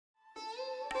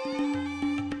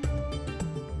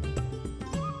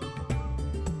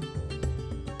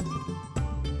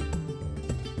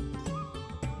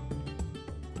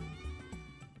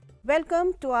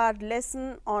Welcome to our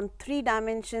lesson on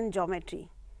 3-dimension geometry.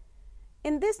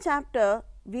 In this chapter,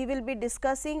 we will be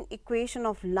discussing equation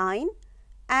of line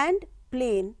and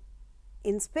plane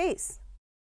in space.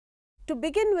 To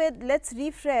begin with, let us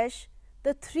refresh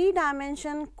the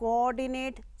 3-dimension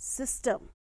coordinate system.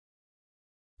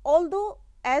 Although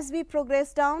as we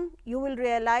progress down, you will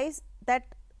realize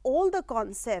that all the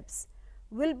concepts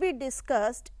will be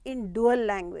discussed in dual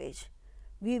language.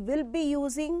 We will be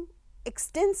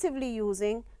extensively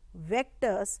using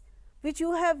vectors which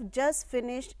you have just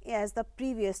finished as the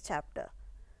previous chapter.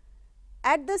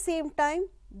 At the same time,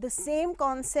 the same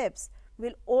concepts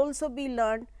will also be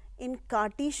learned in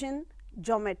Cartesian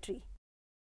geometry.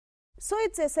 So,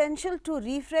 it is essential to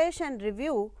refresh and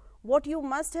review what you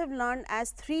must have learned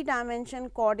as 3-dimension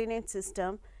coordinate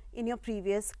system in your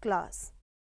previous class.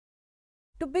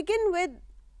 To begin with,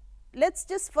 let us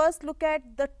just first look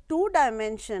at the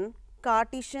 2-dimension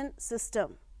Cartesian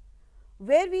system,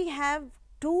 where we have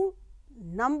two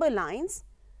number lines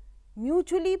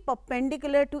mutually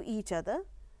perpendicular to each other,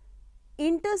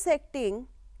 intersecting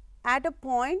at a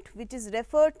point which is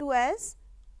referred to as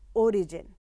origin.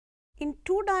 In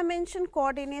 2-dimension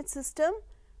coordinate system,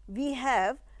 we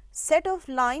have set of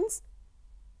lines,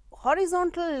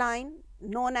 horizontal line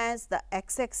known as the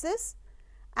x axis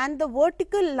and the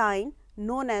vertical line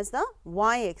known as the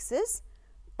y axis,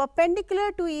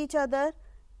 perpendicular to each other,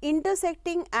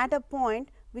 intersecting at a point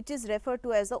which is referred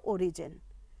to as the origin.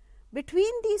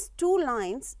 Between these two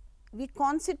lines, we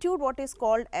constitute what is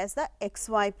called as the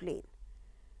xy plane.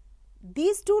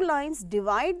 These two lines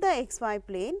divide the xy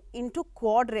plane into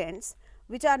quadrants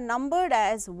which are numbered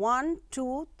as 1,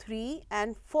 2, 3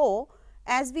 and 4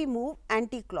 as we move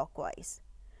anti-clockwise.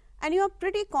 And you are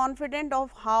pretty confident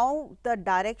of how the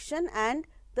direction and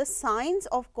the signs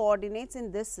of coordinates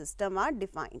in this system are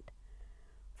defined.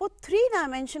 For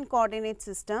 3-dimension coordinate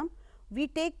system, we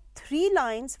take 3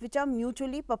 lines which are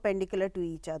mutually perpendicular to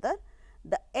each other,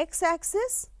 the x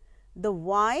axis, the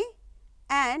y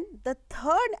and the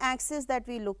third axis that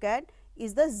we look at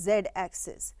is the z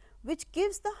axis, which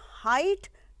gives the height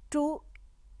to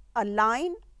a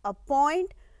line, a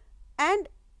point and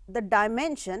the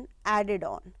dimension added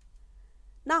on.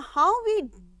 Now, how we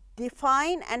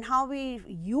define and how we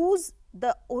use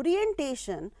the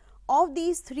orientation of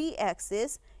these 3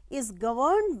 axes is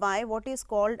governed by what is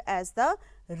called as the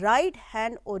right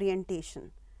hand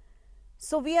orientation.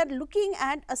 So, we are looking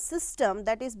at a system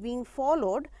that is being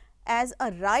followed as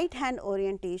a right hand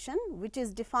orientation, which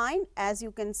is defined as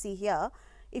you can see here.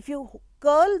 If you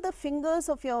curl the fingers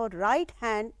of your right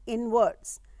hand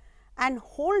inwards and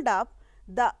hold up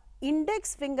the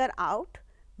index finger out,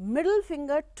 middle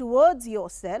finger towards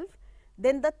yourself,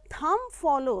 then the thumb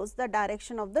follows the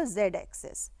direction of the z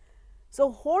axis.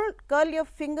 So, curl your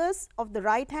fingers of the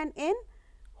right hand in,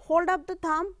 hold up the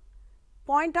thumb,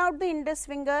 point out the index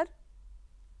finger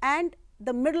and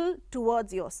the middle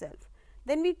towards yourself.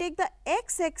 Then we take the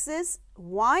x axis,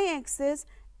 y axis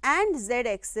and z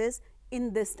axis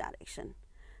in this direction.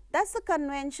 That is the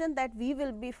convention that we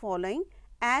will be following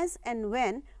as and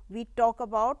when we talk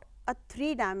about a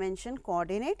 3-dimension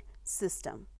coordinate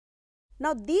system.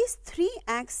 Now, these 3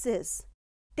 axes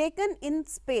taken in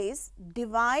space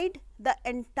divide the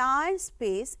entire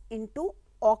space into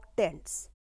octants.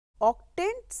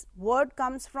 Octants word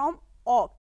comes from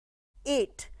oct,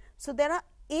 8. So, there are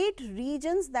 8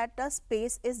 regions that the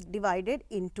space is divided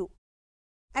into.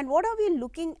 And what are we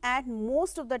looking at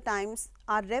most of the times?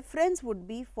 Our reference would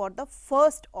be for the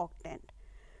first octant.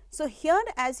 So, here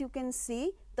as you can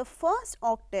see, the first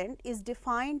octant is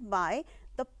defined by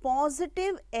the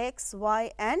positive x,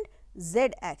 y and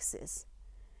z axis.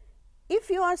 If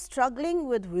you are struggling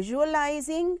with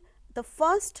visualizing the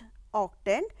first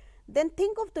octant, then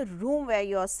think of the room where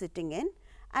you are sitting in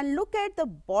and look at the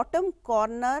bottom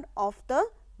corner of the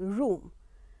room.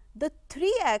 The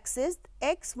 3 axes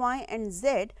x, y and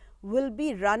z will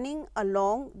be running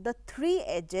along the 3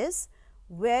 edges,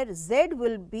 where z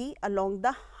will be along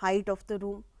the height of the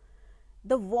room.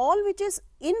 The wall which is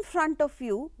in front of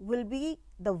you will be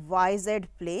the yz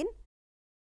plane.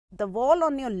 The wall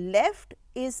on your left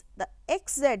is the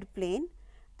xz plane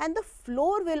and the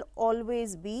floor will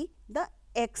always be the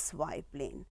xy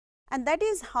plane. And that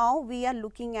is how we are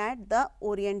looking at the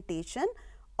orientation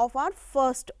of our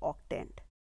first octant.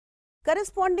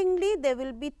 Correspondingly, there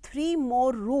will be 3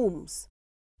 more rooms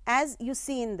as you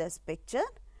see in this picture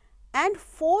and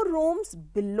 4 rooms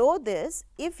below this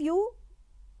if you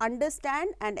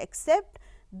understand and accept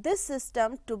this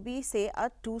system to be, say,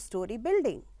 a 2-story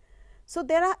building. So,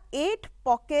 there are 8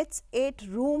 pockets, 8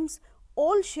 rooms,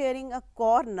 all sharing a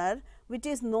corner which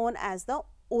is known as the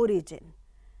origin.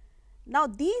 Now,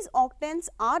 these octants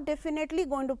are definitely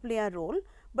going to play a role,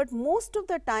 but most of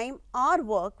the time our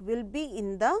work will be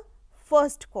in the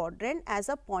first quadrant as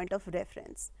a point of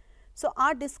reference. So,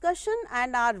 our discussion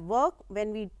and our work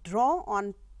when we draw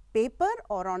on paper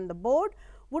or on the board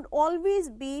would always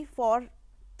be for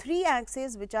 3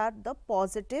 axes which are the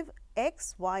positive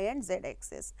x, y and z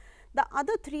axis. The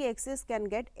other 3 axes can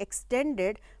get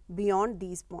extended beyond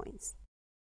these points.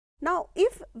 Now,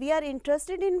 if we are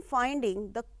interested in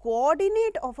finding the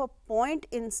coordinate of a point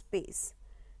in space,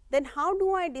 then how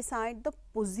do I decide the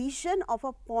position of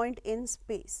a point in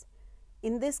space?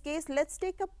 In this case, let us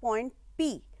take a point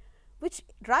P, which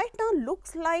right now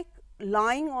looks like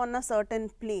lying on a certain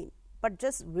plane, but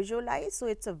just visualize. So,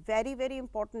 it is a very, very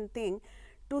important thing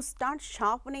to start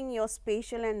sharpening your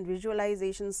spatial and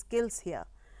visualization skills here.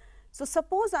 So,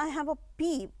 suppose I have a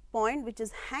P point which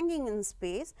is hanging in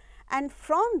space, and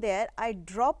from there I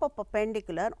drop a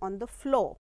perpendicular on the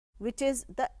floor, which is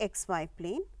the xy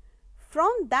plane.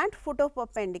 From that foot of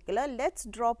perpendicular, let us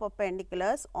draw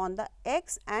perpendiculars on the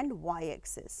x and y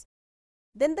axis.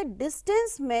 Then the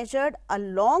distance measured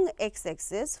along x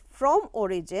axis from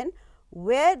origin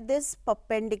where this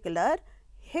perpendicular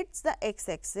hits the x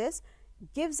axis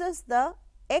gives us the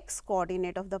x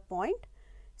coordinate of the point.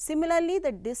 Similarly,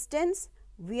 the distance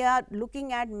we are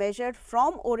looking at measured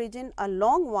from origin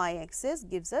along y axis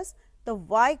gives us the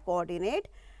y coordinate,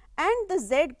 and the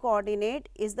z coordinate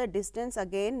is the distance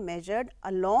again measured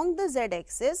along the z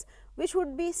axis, which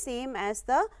would be same as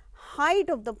the height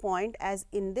of the point, as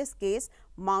in this case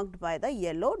marked by the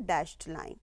yellow dashed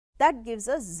line. That gives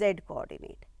us z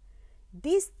coordinate.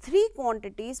 These 3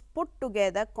 quantities put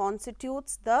together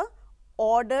constitutes the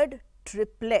ordered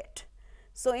triplet.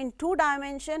 So, in 2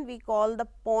 dimension we call the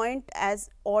point as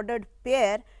ordered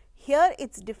pair, here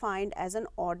it is defined as an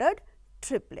ordered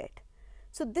triplet.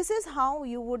 So, this is how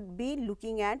you would be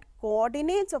looking at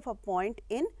coordinates of a point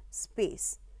in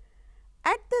space.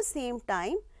 At the same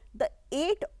time, the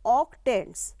 8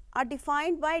 octants are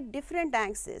defined by different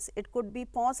axes. It could be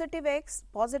positive x,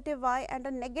 positive y and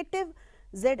a negative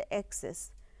z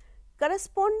axis.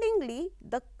 Correspondingly,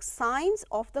 the signs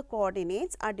of the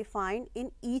coordinates are defined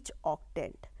in each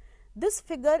octant. This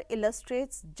figure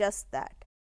illustrates just that.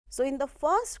 So, in the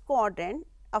first quadrant,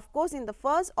 of course, in the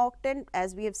first octant,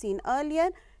 as we have seen earlier,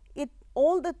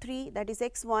 all the 3, that is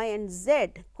x, y and z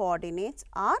coordinates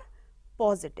are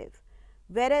positive,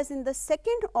 whereas in the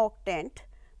second octant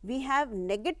we have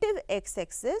negative x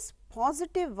axis,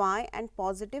 positive y and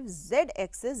positive z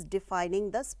axis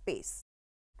defining the space,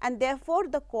 and therefore,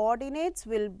 the coordinates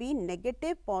will be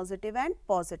negative, positive and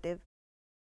positive.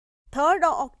 Third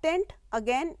octant,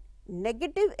 again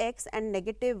negative x and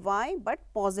negative y, but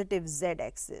positive z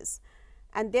axis,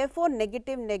 and therefore,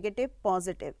 negative, negative,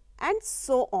 positive and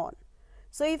so on.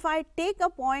 So, if I take a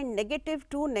point negative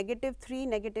 2, negative 3,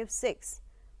 negative 6,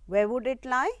 where would it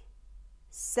lie?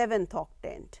 7th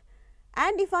octant.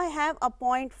 And if I have a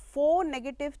point 4,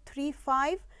 negative 3,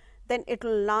 5, then it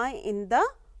will lie in the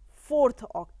 4th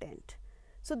octant.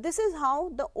 So, this is how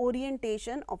the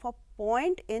orientation of a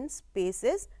point in space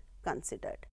is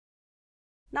considered.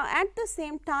 Now, at the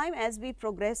same time as we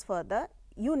progress further,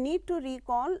 you need to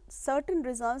recall certain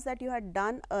results that you had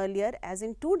done earlier as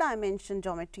in 2-dimension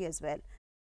geometry as well,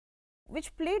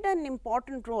 which played an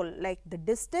important role, like the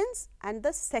distance and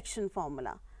the section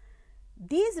formula.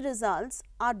 These results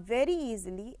are very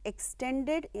easily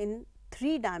extended in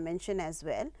 3-dimension as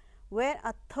well, where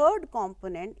a third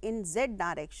component in z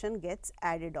direction gets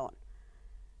added on.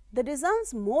 The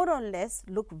results more or less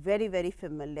look very, very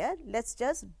familiar. Let us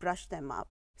just brush them up.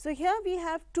 So, here we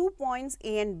have 2 points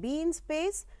A and B in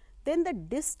space, then the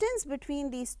distance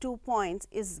between these 2 points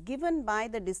is given by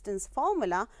the distance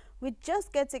formula, which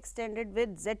just gets extended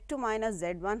with z2 minus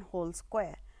z1 whole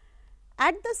square.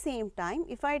 At the same time,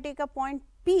 if I take a point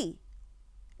P,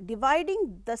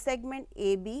 dividing the segment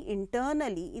AB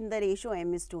internally in the ratio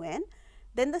m is to n,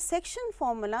 then the section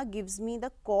formula gives me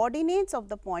the coordinates of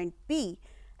the point P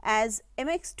as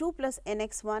mx2 plus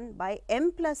nx1 by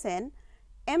m plus n,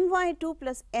 my2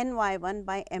 plus ny1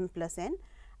 by m plus n,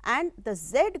 and the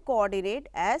z coordinate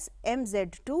as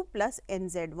mz2 plus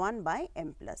nz1 by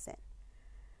m plus n.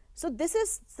 So, this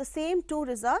is the same 2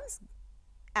 results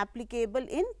applicable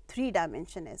in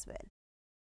 3-dimension as well.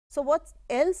 So, what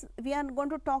else we are going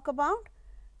to talk about?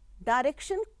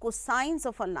 Direction cosines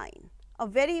of a line, a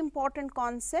very important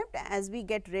concept as we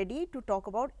get ready to talk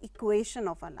about equation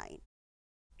of a line.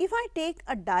 If I take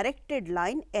a directed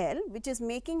line L which is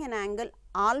making an angle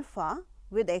alpha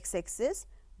with x axis,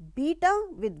 beta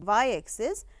with y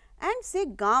axis and say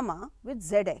gamma with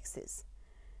z axis,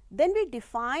 then we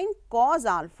define cos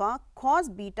alpha, cos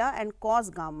beta and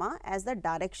cos gamma as the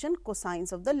direction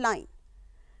cosines of the line.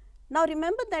 Now,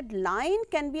 remember that line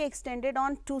can be extended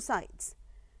on two sides.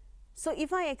 So,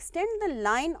 if I extend the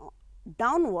line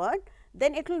downward,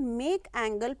 then it will make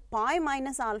angle pi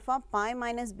minus alpha, pi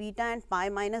minus beta and pi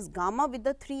minus gamma with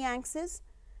the three axes.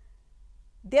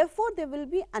 Therefore, there will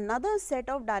be another set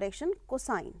of direction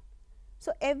cosine.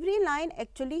 So, every line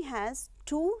actually has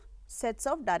two sets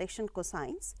of direction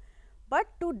cosines, but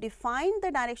to define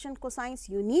the direction cosines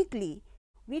uniquely,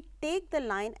 we take the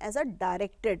line as a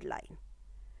directed line.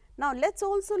 Now, let us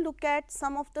also look at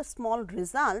some of the small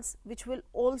results which will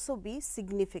also be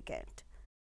significant.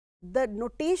 The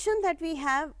notation that we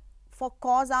have for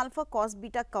cos alpha, cos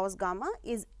beta, cos gamma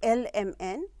is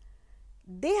LMN.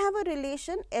 They have a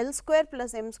relation L square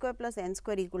plus M square plus N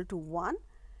square equal to 1,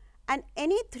 and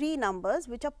any three numbers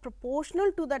which are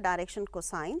proportional to the direction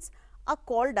cosines are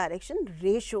called direction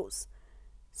ratios.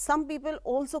 Some people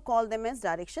also call them as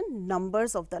direction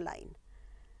numbers of the line.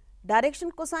 Direction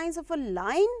cosines of a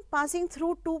line passing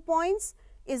through 2 points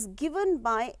is given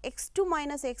by x2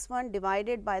 minus x1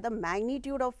 divided by the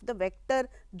magnitude of the vector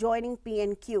joining P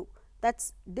and Q, that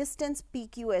is distance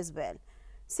PQ as well.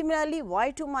 Similarly,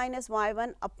 y2 minus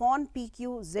y1 upon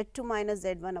PQ, z2 minus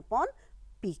z1 upon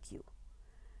PQ.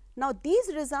 Now,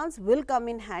 these results will come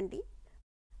in handy.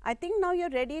 I think now you are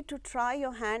ready to try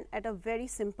your hand at a very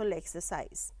simple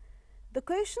exercise. The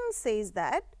question says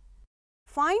that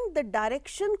find the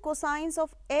direction cosines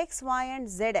of x, y and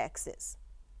z axis.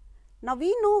 Now,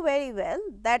 we know very well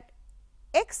that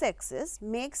x axis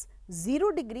makes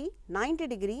 0 degree, 90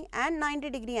 degree and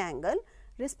 90 degree angle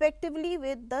respectively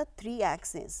with the three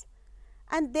axes,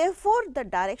 and therefore, the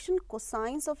direction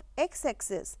cosines of x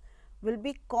axis will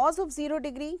be cos of 0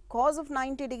 degree, cos of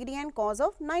 90 degree and cos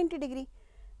of 90 degree.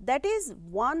 That is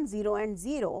 1, 0 and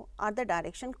 0 are the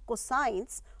direction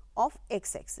cosines of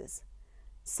x axis.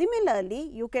 Similarly,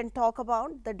 you can talk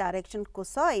about the direction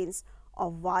cosines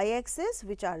of y axis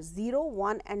which are 0,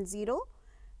 1 and 0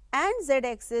 and z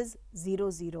axis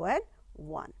 0, 0 and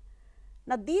 1.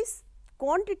 Now, these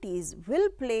quantities will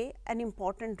play an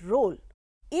important role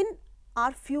in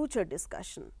our future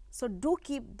discussion. So, do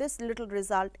keep this little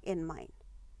result in mind.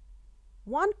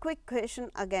 One quick question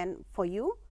again for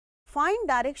you. Find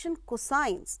direction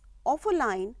cosines of a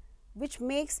line which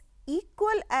makes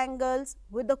equal angles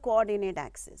with the coordinate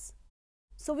axis.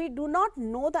 So, we do not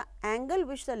know the angle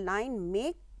which the line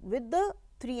make with the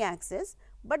three axes,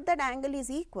 but that angle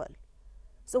is equal.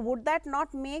 So, would that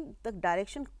not make the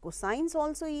direction cosines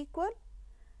also equal?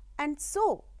 And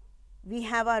so, we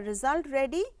have our result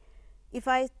ready. If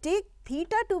I take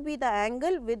theta to be the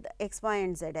angle with x, y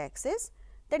and z axis,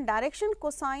 then direction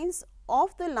cosines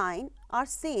of the line are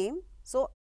same. So,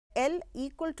 L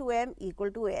equal to M equal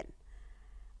to N,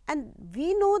 and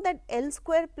we know that L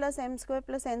square plus M square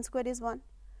plus N square is 1.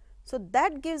 So,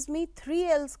 that gives me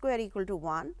 3L square equal to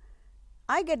 1.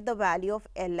 I get the value of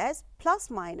L as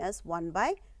plus minus 1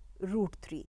 by root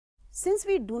 3. Since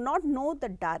we do not know the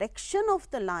direction of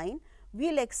the line, we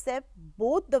will accept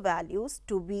both the values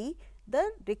to be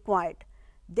the required.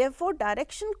 Therefore,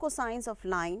 direction cosines of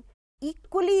line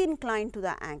equally inclined to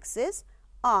the axis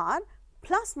are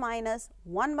plus minus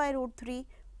 1 by root 3,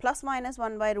 plus minus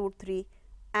 1 by root 3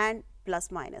 and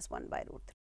plus minus 1 by root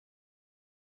 3.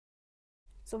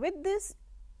 So, with this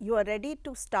you are ready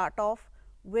to start off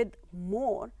with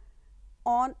more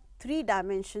on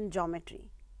 3-dimension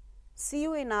geometry. See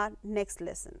you in our next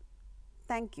lesson.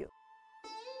 Thank you.